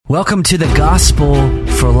Welcome to the Gospel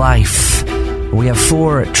for Life. We have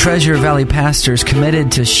 4 Treasure Valley pastors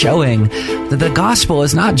committed to showing that the gospel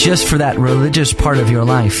is not just for that religious part of your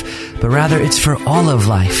life, but rather it's for all of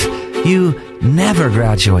life. You never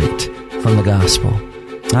graduate from the gospel.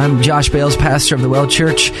 I'm Josh Bales, pastor of the Well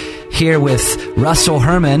Church, here with Russell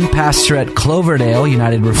Herman, pastor at Cloverdale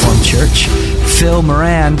United Reformed Church, Phil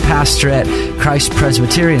Moran, pastor at Christ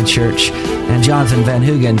Presbyterian Church, and Jonathan Van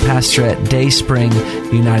Hoogen, pastor at Dayspring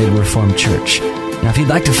United Reformed Church. Now, if you'd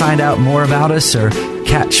like to find out more about us or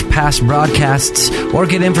catch past broadcasts or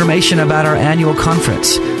get information about our annual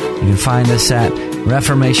conference, you can find us at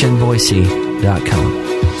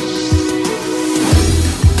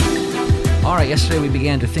reformationboise.com. All right, yesterday we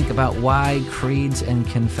began to think about why creeds and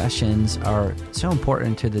confessions are so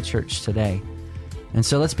important to the church today. And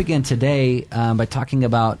so let's begin today by talking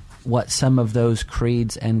about what some of those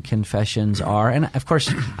creeds and confessions are. And of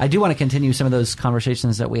course, I do want to continue some of those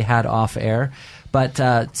conversations that we had off air. But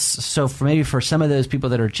so for some of those people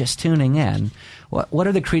that are just tuning in, what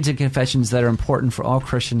are the creeds and confessions that are important for all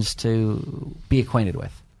Christians to be acquainted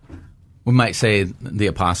with? We might say the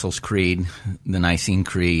Apostles' Creed, the Nicene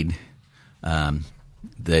Creed,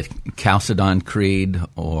 the Chalcedon Creed,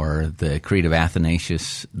 or the Creed of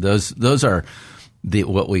Athanasius. Those are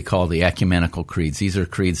what we call the ecumenical creeds. These are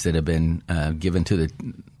creeds that have been given to the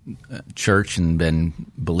church and been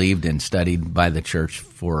believed and studied by the church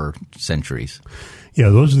for centuries. Yeah,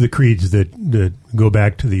 those are the creeds that go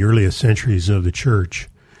back to the earliest centuries of the church,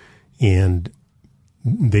 and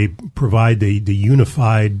they provide the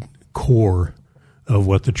unified core of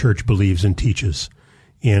what the church believes and teaches,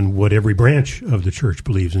 and what every branch of the church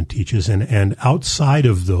believes and teaches. And outside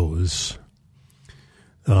of those,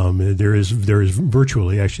 there is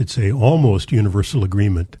virtually, I should say, almost universal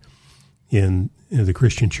agreement in the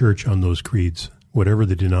Christian church on those creeds, whatever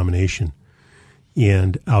the denomination.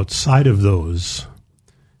 And outside of those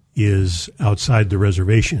is outside the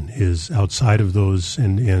reservation, is outside of those,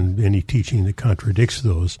 and any teaching that contradicts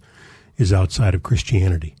those is outside of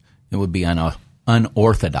Christianity. It would be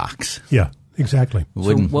unorthodox. Yeah, exactly.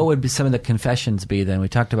 So what would be some of the confessions be then? We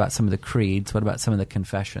talked about some of the creeds. What about some of the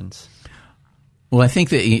confessions? Well, I think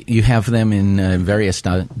that you have them in various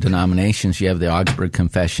denominations. You have the Augsburg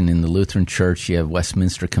Confession in the Lutheran Church. You have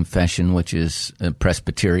Westminster Confession, which is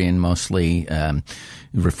Presbyterian mostly.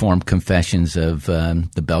 Reformed confessions of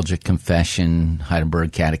the Belgic Confession,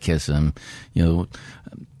 Heidelberg Catechism. You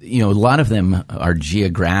know, a lot of them are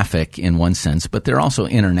geographic in one sense, but they're also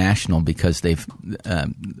international because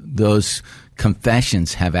those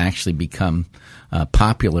confessions have actually become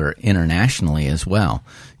popular internationally as well.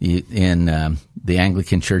 In the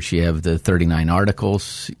Anglican Church, you have the 39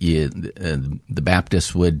 Articles. The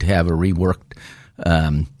Baptists would have a reworked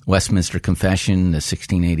Westminster Confession, the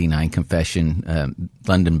 1689 Confession,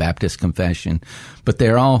 London Baptist Confession, but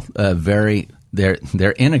they're all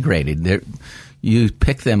they're integrated. You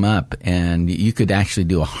pick them up, and you could actually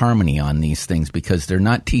do a harmony on these things because they're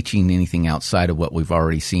not teaching anything outside of what we've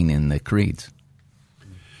already seen in the creeds.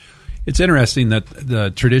 It's interesting that the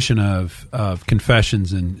tradition of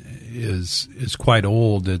confessions is quite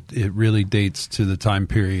old. It really dates to the time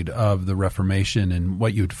period of the Reformation, and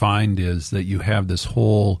what you'd find is that you have this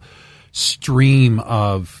whole stream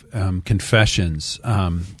of confessions.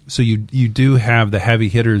 So you do have the heavy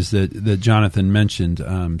hitters that Jonathan mentioned.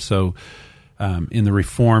 In the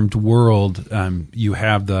Reformed world, you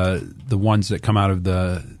have the ones that come out of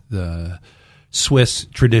the Swiss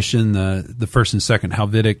tradition, the first and second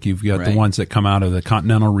Helvetic. You've got the ones that come out of the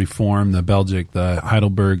Continental Reform, the Belgic, the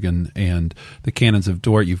Heidelberg, and the Canons of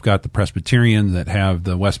Dort. You've got the Presbyterian that have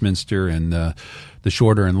the Westminster and the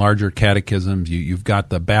shorter and larger catechisms. You've got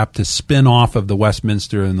the Baptist spin-off of the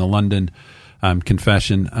Westminster and the London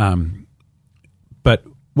Confession. But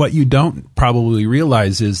what you don't probably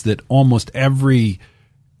realize is that almost every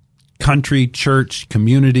country, church,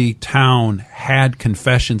 community, town had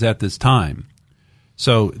confessions at this time.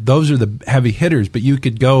 So those are the heavy hitters, but you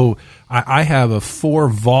could go, I have a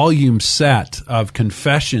 4-volume set of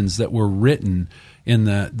confessions that were written in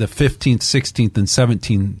the 15th, 16th, and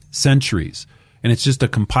 17th centuries. And it's just a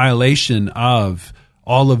compilation of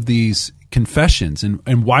all of these confessions.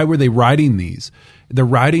 And why were they writing these? They're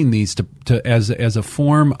writing these as a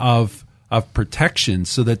form of protection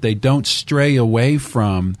so that they don't stray away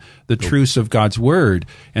from the truths of God's Word.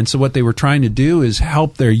 And so what they were trying to do is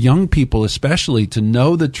help their young people especially to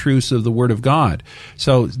know the truths of the Word of God.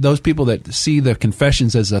 So those people that see the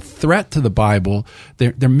confessions as a threat to the Bible,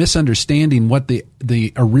 they're misunderstanding what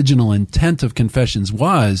the original intent of confessions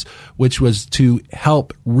was, which was to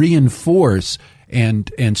help reinforce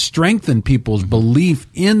and strengthen people's belief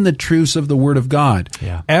in the truths of the Word of God.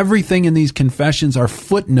 Yeah. Everything in these confessions are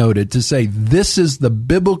footnoted to say this is the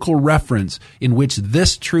biblical reference in which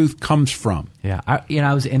this truth comes from. Yeah,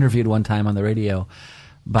 I was interviewed one time on the radio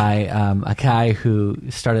by a guy who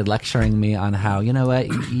started lecturing me on how, you know what,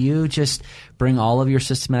 you just bring all of your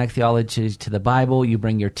systematic theology to the Bible, you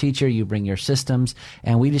bring your teacher, you bring your systems,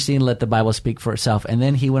 and we just need to let the Bible speak for itself. And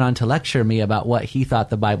then he went on to lecture me about what he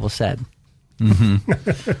thought the Bible said.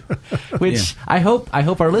 Mm-hmm. Which I hope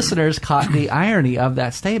our listeners caught the irony of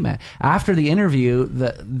that statement. After the interview,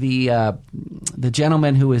 the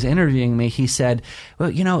gentleman who was interviewing me, he said,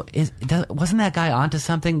 "Well, wasn't that guy onto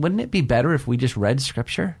something? Wouldn't it be better if we just read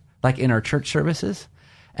Scripture, like in our church services?"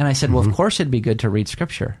 And I said, "Well, of course it'd be good to read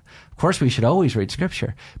Scripture. Of course we should always read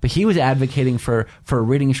Scripture." But he was advocating for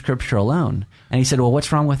reading Scripture alone. And he said, "Well,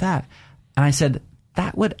 what's wrong with that?" And I said,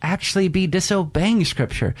 that would actually be disobeying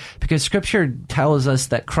Scripture, because Scripture tells us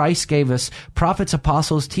that Christ gave us prophets,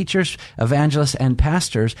 apostles, teachers, evangelists, and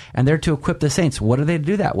pastors, and they're to equip the saints. What do they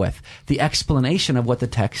do that with? The explanation of what the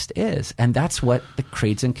text is, and that's what the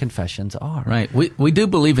creeds and confessions are. Right. We do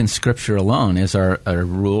believe in Scripture alone as our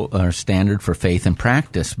rule, our standard for faith and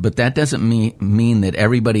practice, but that doesn't mean that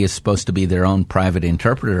everybody is supposed to be their own private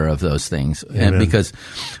interpreter of those things, because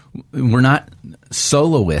we're not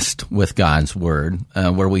soloist with God's Word,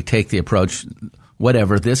 where we take the approach,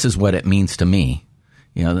 whatever, this is what it means to me.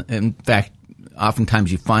 In fact,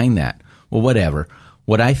 oftentimes you find that, well, whatever,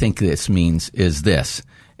 what I think this means is this.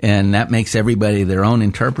 And that makes everybody their own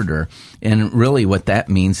interpreter. And really what that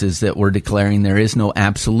means is that we're declaring there is no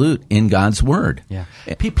absolute in God's Word. Yeah.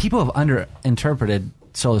 People have underinterpreted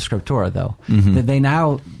sola scriptura, though. Mm-hmm. That they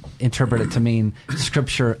now interpret it to mean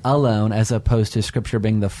Scripture alone, as opposed to Scripture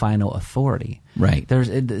being the final authority. Right.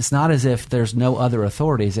 It's not as if there's no other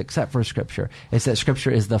authorities except for Scripture. It's that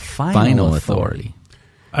Scripture is the final authority.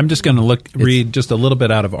 I'm just going to read just a little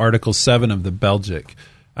bit out of Article 7 of the Belgic,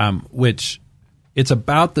 which it's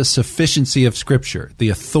about the sufficiency of Scripture, the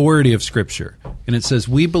authority of Scripture. And it says,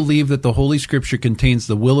 "We believe that the Holy Scripture contains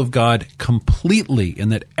the will of God completely,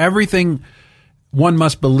 and that everything one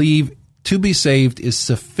must believe to be saved is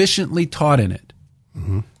sufficiently taught in it.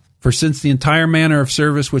 Mm-hmm. For since the entire manner of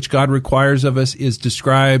service which God requires of us is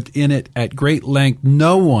described in it at great length,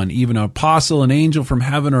 no one, even an apostle, an angel from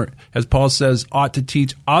heaven, or as Paul says, ought to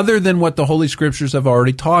teach other than what the Holy Scriptures have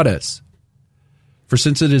already taught us. For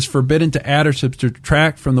since it is forbidden to add or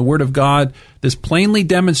subtract from the Word of God, this plainly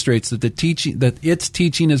demonstrates that its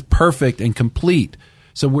teaching is perfect and complete."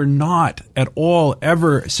 So we're not at all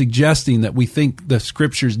ever suggesting that we think the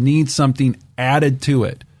Scriptures need something added to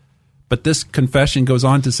it. But this confession goes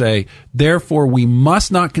on to say, "Therefore we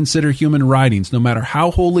must not consider human writings, no matter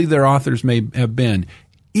how holy their authors may have been,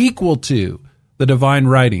 equal to the divine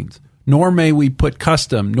writings. Nor may we put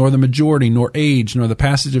custom, nor the majority, nor age, nor the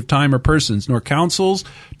passage of time or persons, nor councils,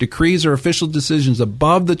 decrees, or official decisions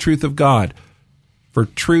above the truth of God. For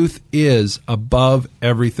truth is above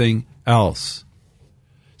everything else."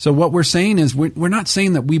 So what we're saying is we're not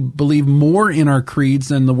saying that we believe more in our creeds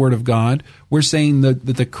than the Word of God. We're saying that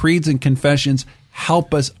the creeds and confessions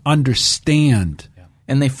help us understand.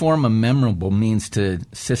 And they form a memorable means to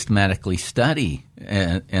systematically study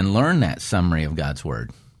and learn that summary of God's Word.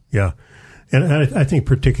 Yeah. And I think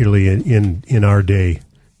particularly in our day,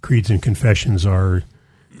 creeds and confessions are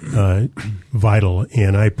vital.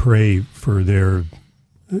 And I pray for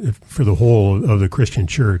the whole of the Christian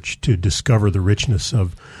church to discover the richness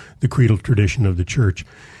of the creedal tradition of the church,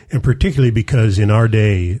 and particularly because in our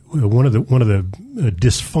day, one of the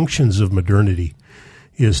dysfunctions of modernity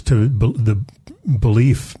is the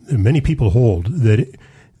belief that many people hold that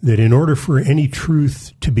in order for any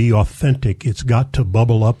truth to be authentic, it's got to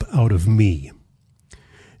bubble up out of me.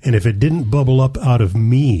 And if it didn't bubble up out of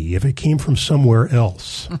me, if it came from somewhere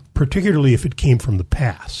else, particularly if it came from the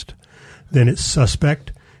past, then it's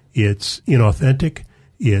suspect. It's inauthentic.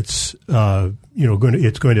 It's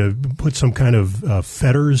it's going to put some kind of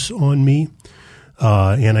fetters on me,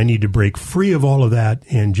 and I need to break free of all of that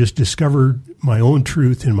and just discover my own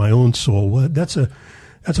truth in my own soul. Well, that's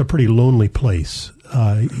a pretty lonely place.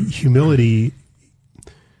 Humility,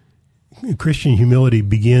 Christian humility,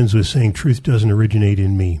 begins with saying truth doesn't originate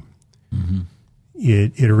in me. Mm-hmm.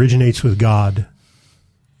 It originates with God,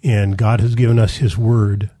 and God has given us His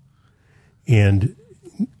Word, and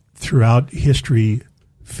throughout history,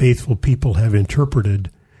 faithful people have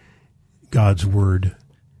interpreted God's Word,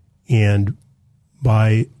 and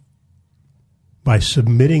by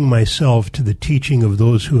submitting myself to the teaching of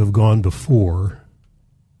those who have gone before,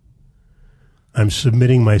 I'm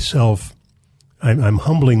submitting myself I'm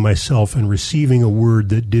humbling myself and receiving a word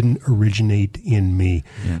that didn't originate in me.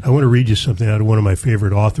 Yeah. I want to read you something out of one of my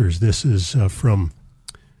favorite authors. This is from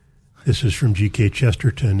G.K.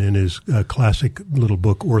 Chesterton in his classic little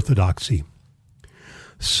book, Orthodoxy.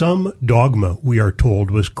 Some dogma, we are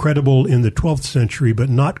told, was credible in the 12th century, but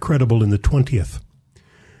not credible in the 20th.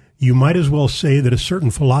 You might as well say that a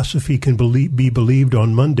certain philosophy can be believed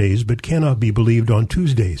on Mondays, but cannot be believed on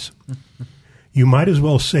Tuesdays. You might as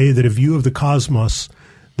well say that a view of the cosmos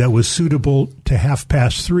that was suitable to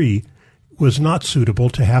 3:30 was not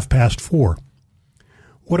suitable to 4:30.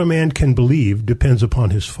 What a man can believe depends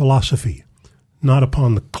upon his philosophy, not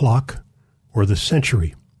upon the clock or the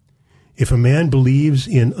century. If a man believes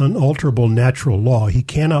in unalterable natural law, he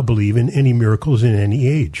cannot believe in any miracles in any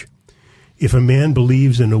age. If a man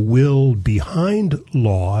believes in a will behind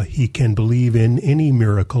law, he can believe in any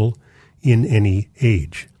miracle in any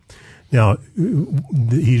age. Now,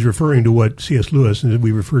 he's referring to what C.S. Lewis, and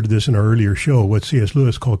we referred to this in our earlier show, what C.S.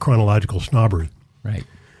 Lewis called chronological snobbery. Right.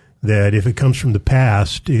 That if it comes from the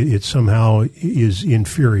past, it somehow is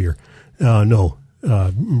inferior. No,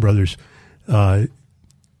 brothers.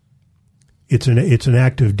 It's an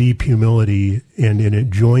act of deep humility, and it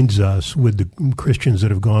joins us with the Christians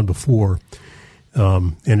that have gone before,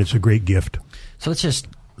 and it's a great gift. So let's just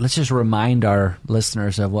remind our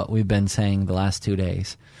listeners of what we've been saying the last 2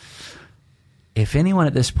 days. If anyone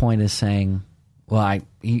at this point is saying, well,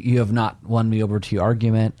 you have not won me over to your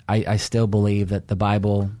argument, I still believe that the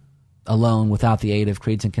Bible alone, without the aid of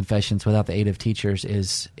creeds and confessions, without the aid of teachers,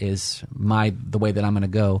 is the way that I'm going to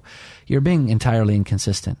go, you're being entirely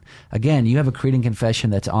inconsistent. Again, you have a creed and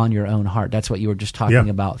confession that's on your own heart. That's what you were just talking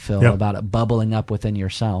about, Phil, about it bubbling up within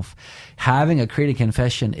yourself. Having a creed and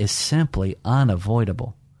confession is simply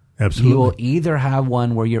unavoidable. Absolutely. You will either have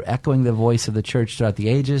one where you're echoing the voice of the church throughout the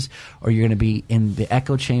ages, or you're going to be in the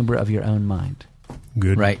echo chamber of your own mind.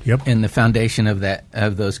 Good. Right. Yep. And the foundation of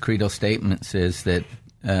those creedal statements is that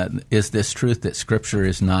is this truth that Scripture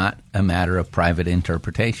is not a matter of private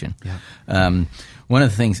interpretation. Yeah. One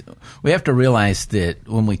of the things we have to realize that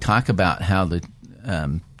when we talk about how the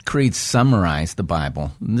creeds summarize the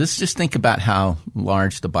Bible, let's just think about how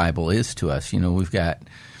large the Bible is to us. We've got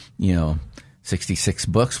 66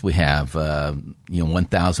 books. We have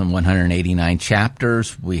 1,189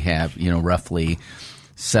 chapters. We have roughly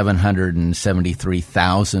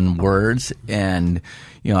 773,000 words, and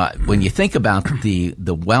when you think about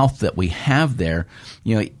the wealth that we have there,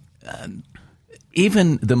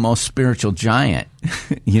 even the most spiritual giant,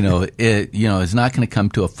 is not going to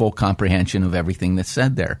come to a full comprehension of everything that's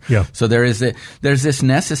said there. Yeah. So there's this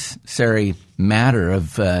necessary matter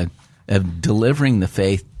of delivering the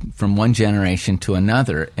faith from one generation to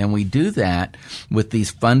another, and we do that with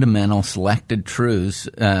these fundamental selected truths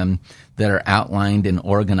that are outlined and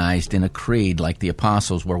organized in a creed, like the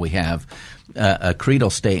Apostles, where we have a creedal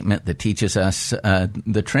statement that teaches us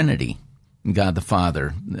the Trinity, God the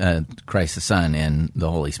Father, Christ the Son, and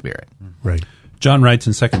the Holy Spirit. Right. John writes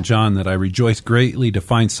in 2 John that I rejoice greatly to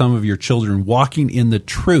find some of your children walking in the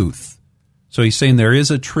truth. So he's saying there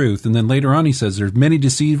is a truth. And then later on he says there's many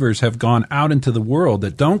deceivers have gone out into the world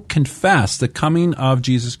that don't confess the coming of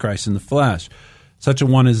Jesus Christ in the flesh. Such a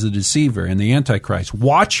one is the deceiver and the Antichrist.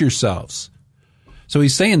 Watch yourselves. So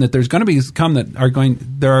he's saying that there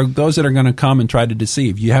are those that are going to come and try to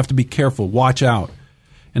deceive. You have to be careful. Watch out.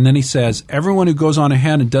 And then he says, everyone who goes on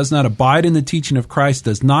ahead and does not abide in the teaching of Christ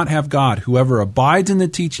does not have God. Whoever abides in the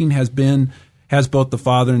teaching has both the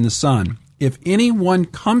Father and the Son. If anyone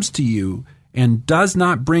comes to you and does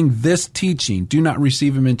not bring this teaching, do not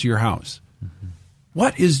receive him into your house.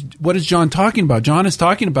 What is John talking about? John is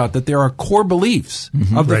talking about that there are core beliefs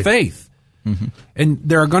of the faith. Mm-hmm. And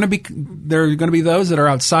there are going to be those that are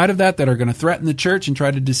outside of that are going to threaten the church and try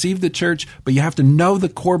to deceive the church, but you have to know the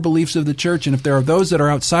core beliefs of the church, and if there are those that are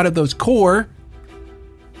outside of those core,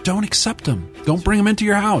 don't accept them. Don't bring them into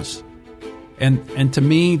your house. And to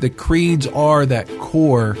me, the creeds are that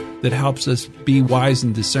core that helps us be wise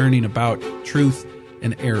and discerning about truth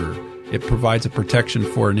and error. It provides a protection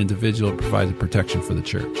for an individual. It provides a protection for the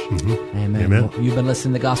church. Mm-hmm. Amen. Well, you've been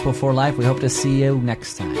listening to Gospel for Life. We hope to see you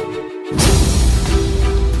next time.